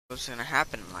was gonna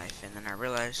happen in life, and then I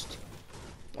realized,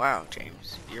 wow,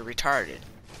 James, you're retarded.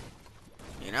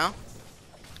 You know?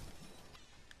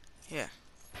 Yeah.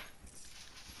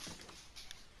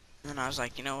 And then I was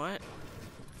like, you know what?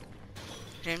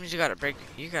 James, you got a pretty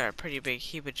big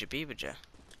heebaja.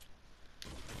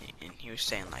 And he was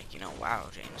saying like, wow,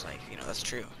 James, like, that's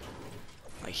true.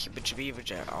 Like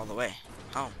heebaja all the way.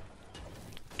 Home.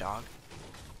 Dog.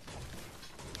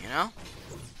 You know?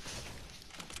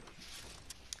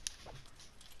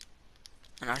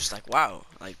 And I was just like, wow,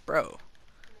 like, bro.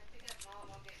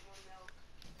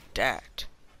 Dad.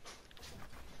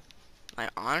 Like,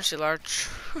 honestly, Lord,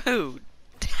 true.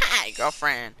 Dad,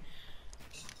 girlfriend.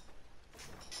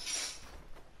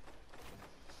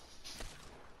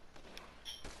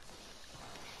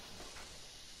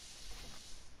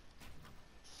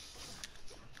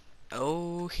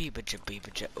 Oh, heebaja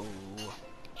oh.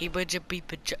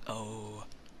 Heebaja oh.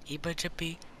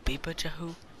 Heebaja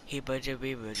hoo. Heebaja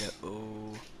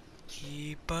oh.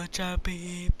 Heebaja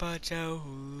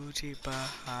hoo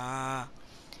jibaha.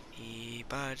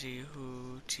 Heebaja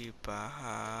hoo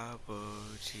jibaha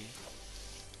boji.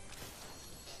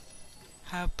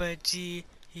 Habaji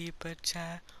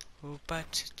heebaja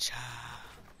hoobacha.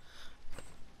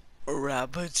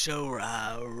 Rabaja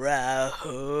ra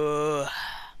hoo.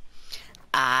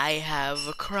 I have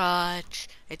a crotch,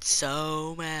 it's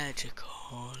so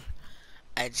magical.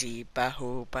 Ajiba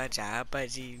hooba jaba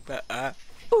jiba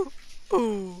ooh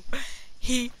ooh.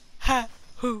 He ha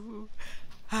hoo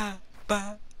ha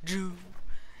ba ju.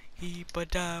 He ba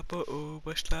da ba oh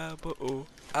ba shla ba oh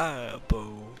ah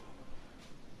bo.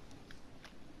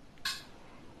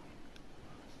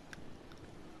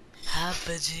 Ha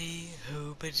ba ji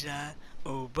hooba ja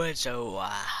oh ba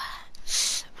joa.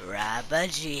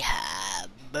 Rabaji ha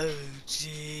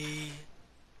boji.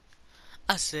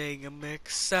 I sing a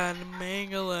mix and a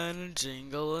mingle and a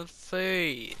jingle and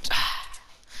feet.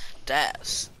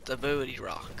 Dash the booty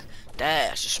rock.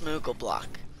 Dash the schmoogle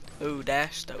block. Ooh,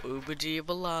 dash the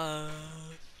ooba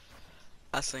love.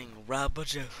 I sing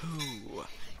rabba-ja-hoo.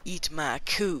 Eat my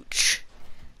cooch.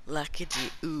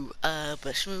 Lucky-dee ooh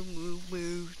ba shmoo moo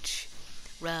mooch.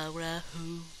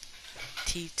 Ra-ra-hoo.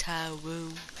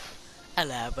 Tea-ta-woo.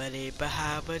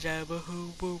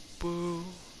 Alabba-dee-ba-ha-ba-ja-ba-hoo boo boo.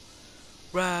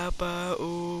 Rabba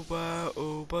ooba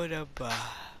ooba da ba.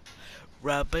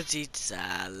 Rabba dee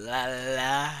ta la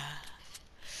la.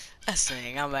 I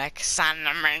sing a mix and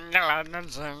a mingle and a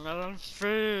jingle and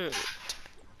feet.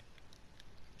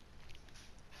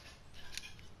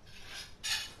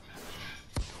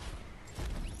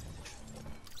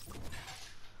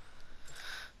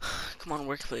 Come on,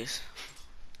 work, please.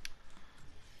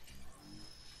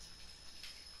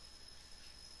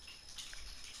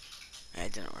 Yeah,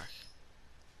 it didn't work.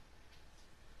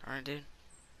 Alright, dude.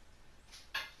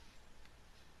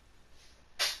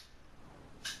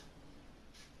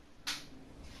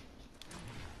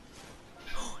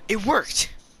 It worked!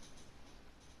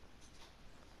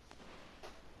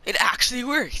 It actually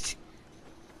worked!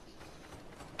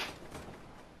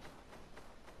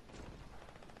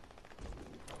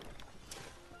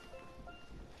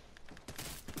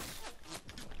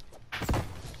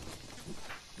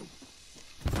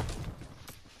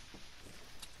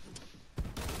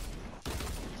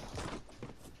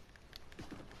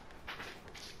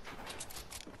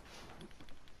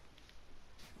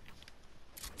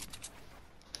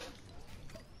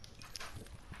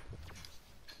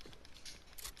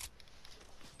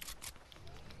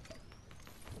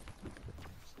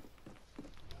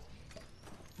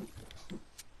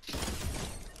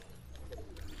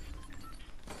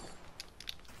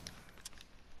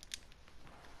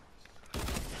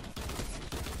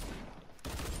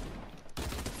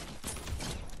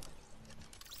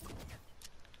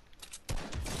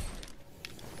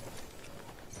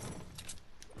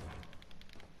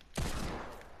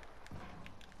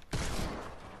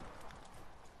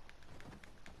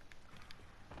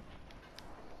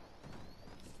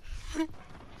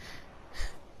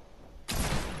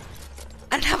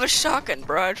 I didn't have a shotgun,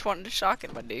 bro. I just wanted a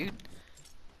shotgun, my dude.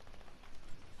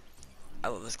 I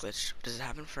love this glitch. Does it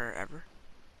happen forever?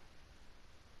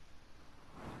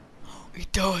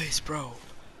 It does, bro.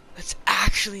 That's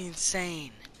actually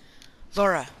insane.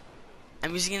 Laura,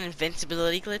 I'm using an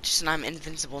invincibility glitch, and I'm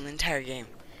invincible in the entire game.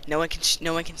 No one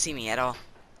can see me at all.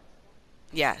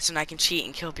 Yeah, so now I can cheat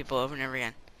and kill people over and over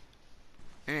again.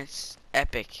 And it's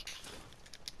epic.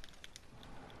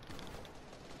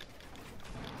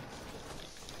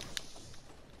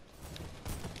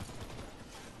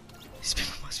 These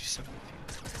people must be so confused.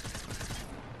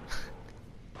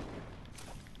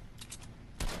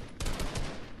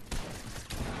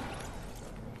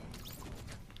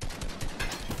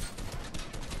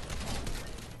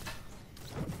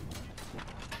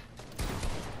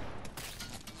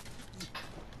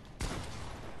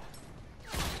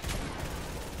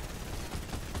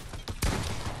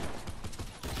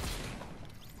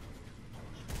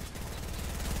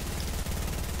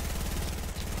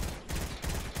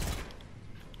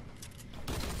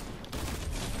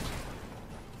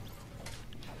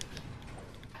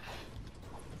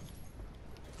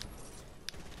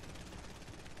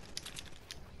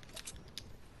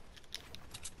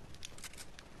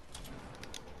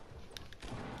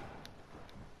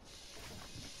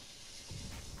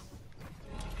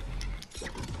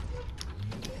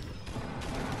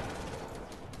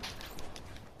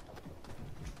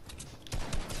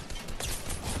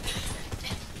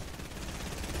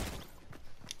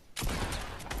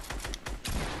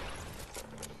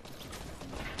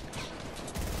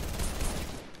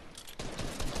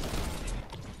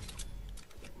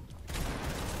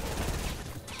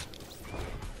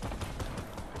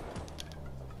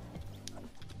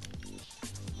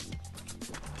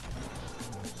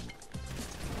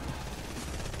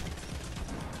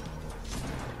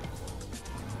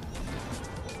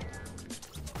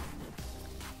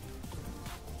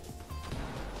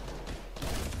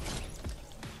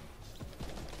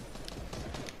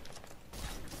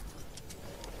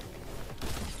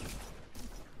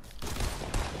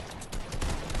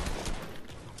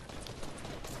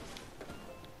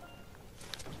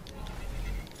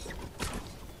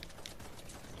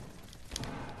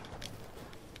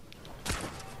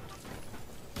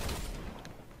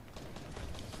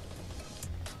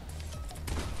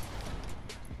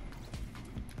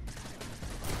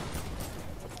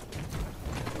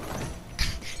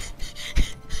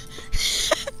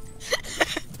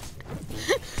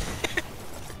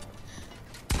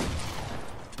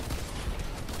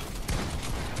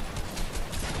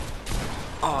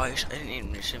 Oh, I didn't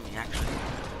even shoot me actually.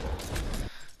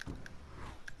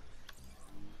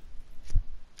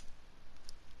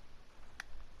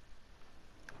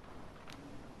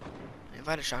 If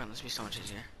I had a shotgun, this would be so much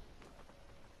easier.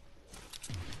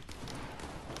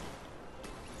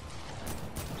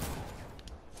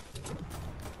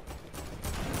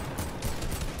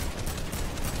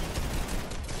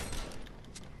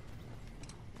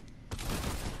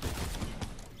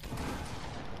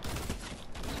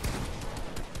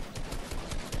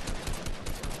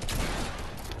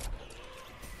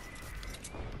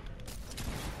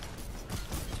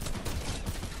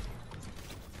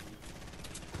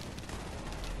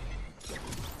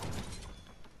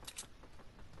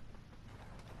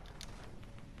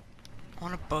 I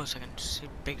want a bow so I can see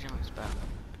big damage about.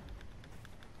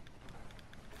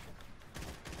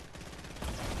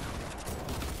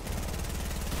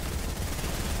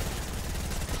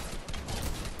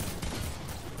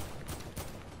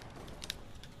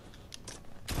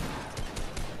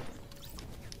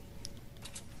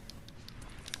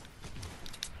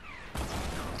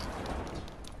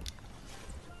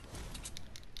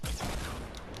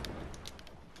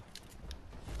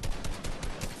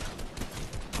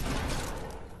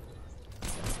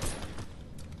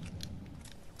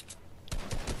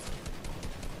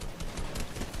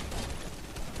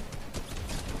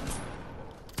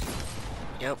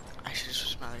 Yep, I should have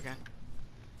switched my other gun.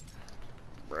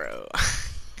 Bro.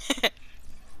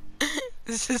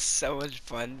 This is so much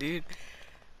fun, dude.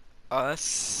 Oh, that's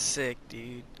sick,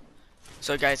 dude.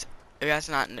 So guys, if you guys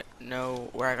not know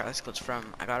where I got this glitch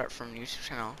from, I got it from a YouTube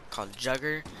channel called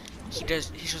Jugger. He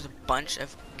shows a bunch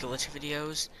of glitch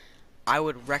videos. I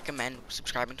would recommend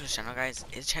subscribing to his channel, guys.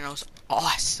 His channel is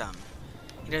awesome.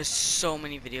 He does so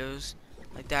many videos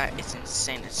like that. It's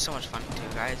insane. It's so much fun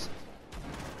too, guys.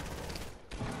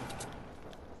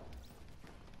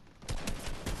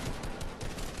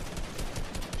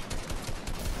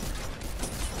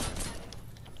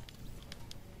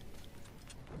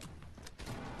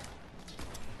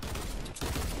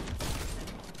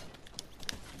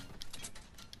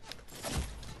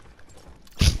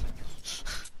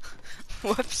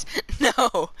 Whoops.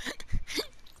 No.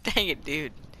 Dang it,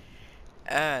 dude.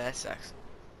 That sucks.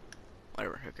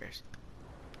 Whatever, who cares?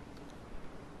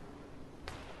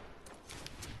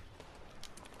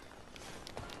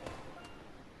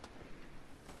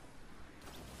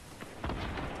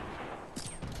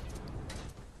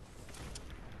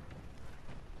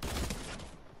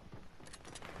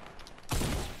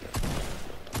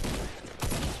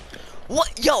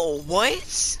 What? Yo,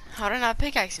 what? How did I not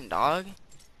pickaxe him, dog?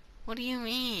 What do you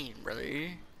mean, brother?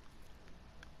 You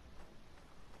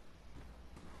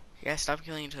guys stop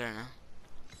killing each other now.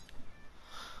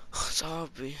 Let's all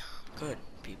be good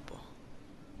people.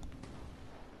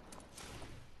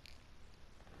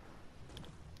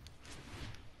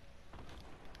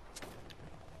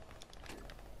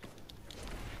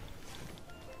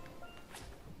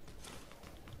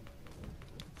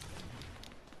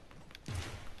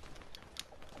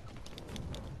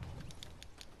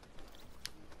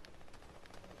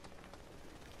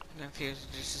 The fuse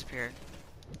just disappeared.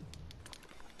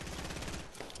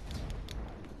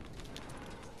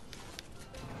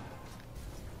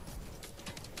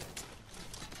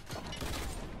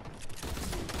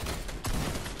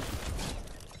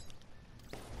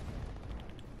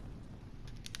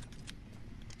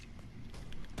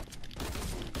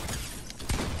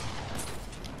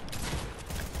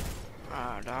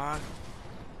 Ah, dog.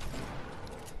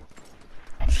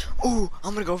 Ooh,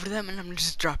 I'm gonna go over to them and I'm gonna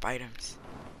just drop items.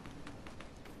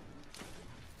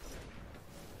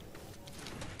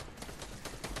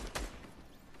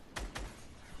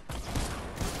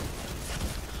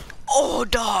 Oh,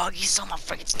 dog, you saw my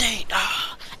freaking stain.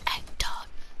 Ah, hey, dog.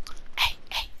 Hey,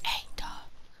 hey, hey, dog.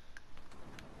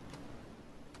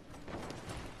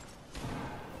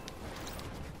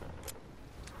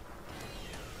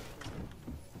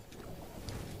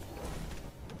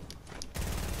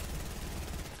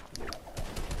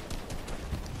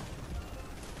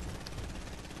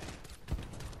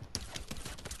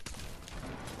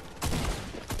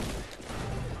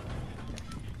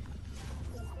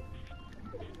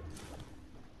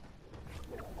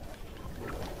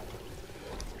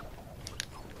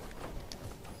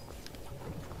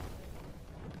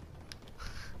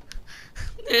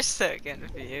 They're so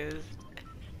confused.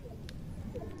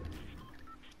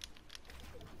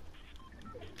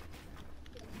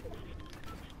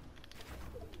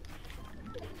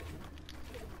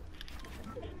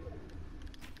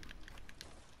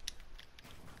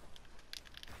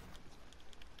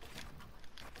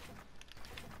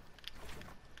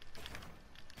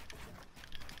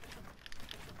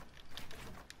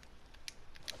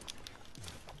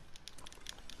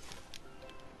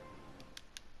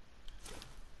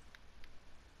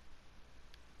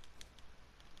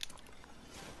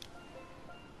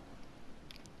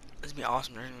 This would be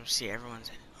awesome to see everyone's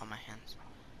on my hands.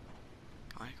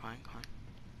 Come on, come on, come on.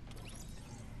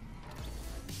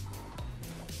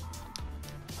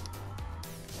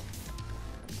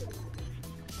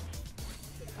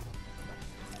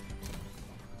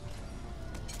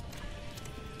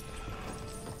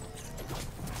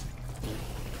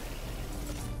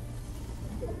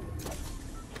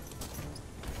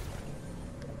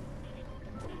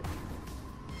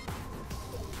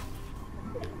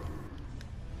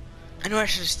 I knew I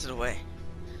should have stood away.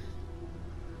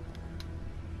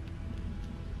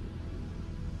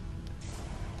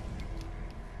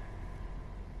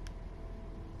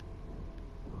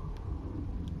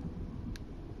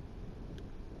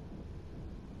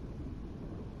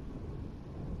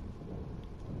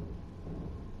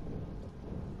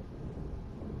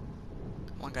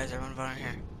 Come on, guys, everyone vote in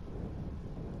here.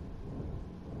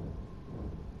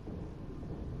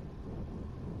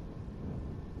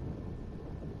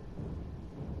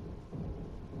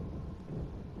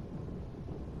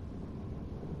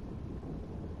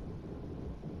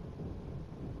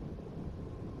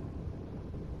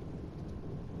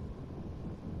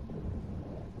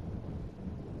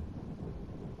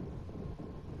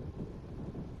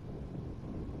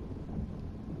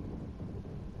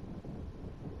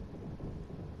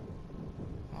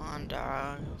 Come on,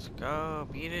 dog. Let's go.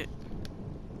 Beat it.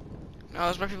 No,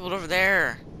 there's more people over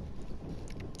there.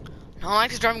 No one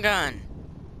likes a drum gun.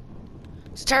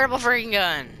 It's a terrible freaking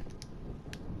gun.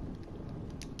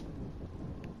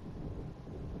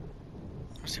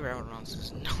 Let's see where everyone else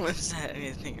is. No one said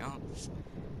anything else.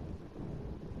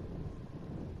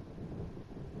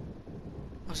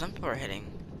 Oh, some people are hitting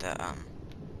the, what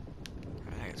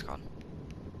the heck it's called.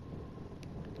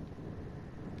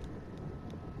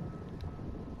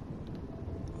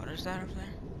 What is that over there?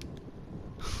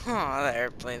 Oh, the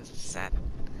airplane's set.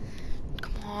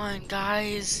 Come on,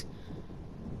 guys.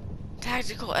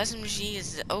 Tactical SMG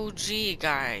is the OG,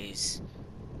 guys.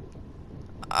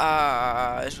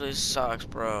 This really sucks,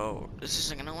 bro. This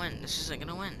isn't gonna win. This isn't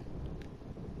gonna win.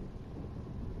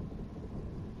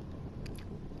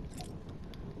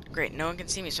 Great, no one can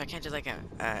see me, so I can't do like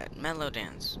a mellow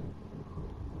dance.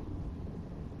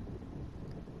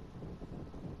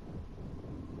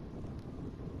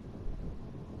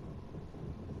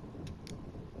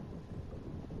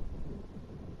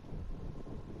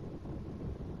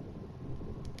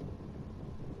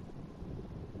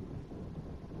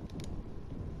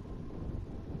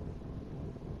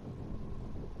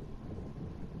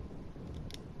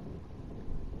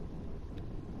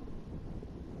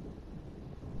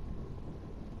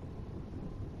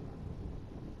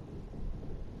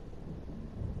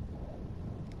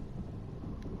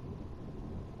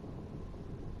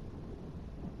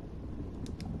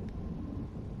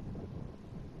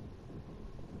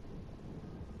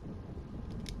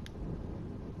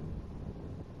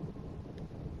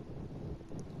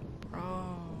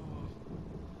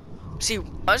 See,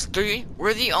 us three,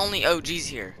 we're the only OGs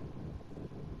here.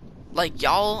 Like,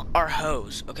 y'all are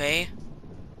hoes, okay?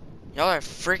 Y'all are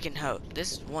freaking hoes.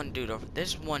 This one dude over,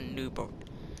 this one noob over.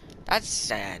 That's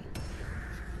sad.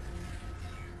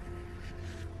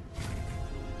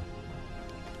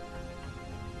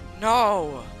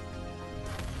 No!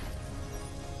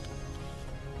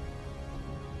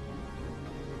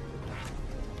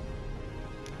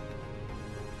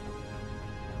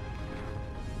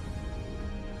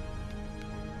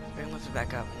 We're gonna lift it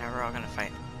back up, and now we're all gonna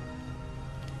fight.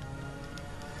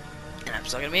 And I'm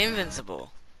still gonna be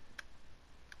invincible.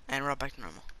 And we're all back to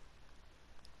normal.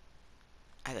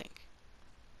 I think.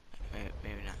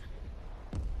 Maybe not.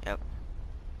 Yep.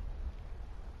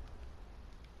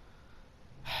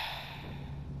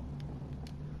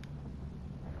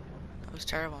 That was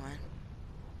terrible, man.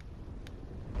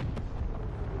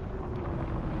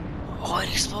 Oh, it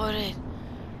exploded!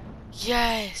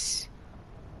 Yes!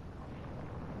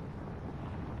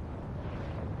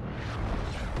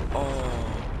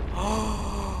 Oh.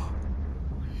 Oh.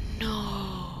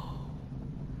 No.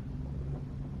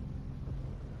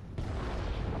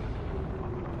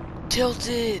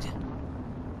 Tilted.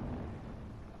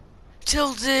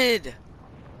 Tilted.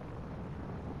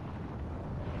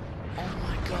 Oh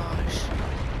my gosh.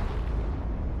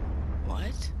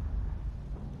 What?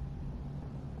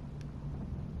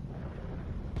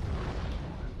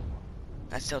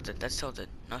 That's tilted. That's tilted.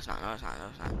 No, it's not. No, it's not. No,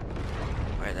 it's not.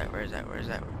 Where is that? Where is that? Where is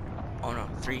that? Oh no,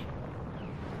 3.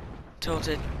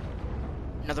 Tilted.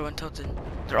 Another one tilted.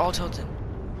 They're all tilted.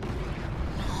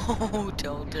 No,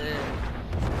 tilted.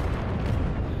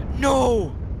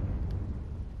 No!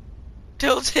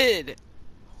 Tilted!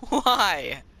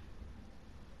 Why?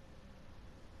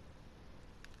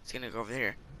 It's gonna go over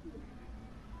here.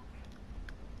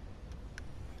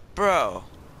 Bro.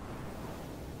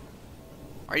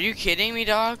 Are you kidding me,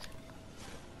 dog?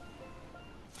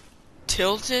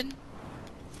 Tilted?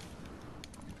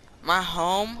 My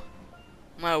home?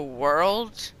 My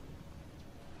world?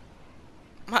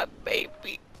 My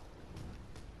baby?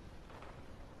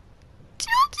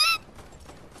 Tilted?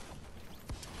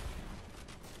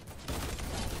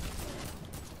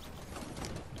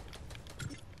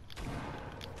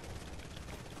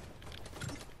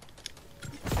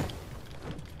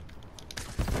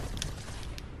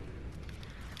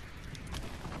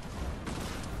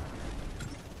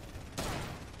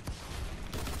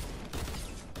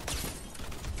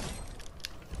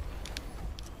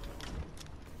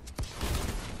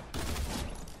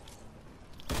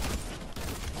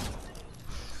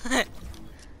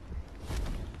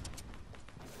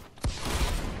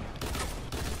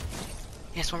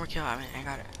 Yes, one more kill. I mean, I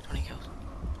got it. 20 kills.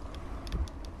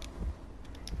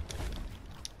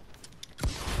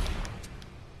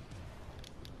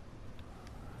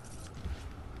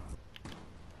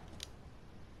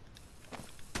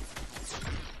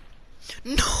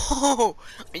 No!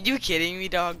 Are you kidding me,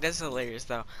 dog? That's hilarious,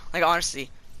 though. Like, honestly,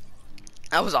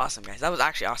 that was awesome, guys. That was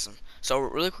actually awesome. So,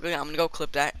 really quickly, I'm gonna go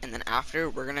clip that, and then after,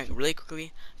 we're gonna really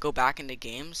quickly go back into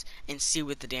games and see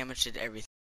what the damage did to everything.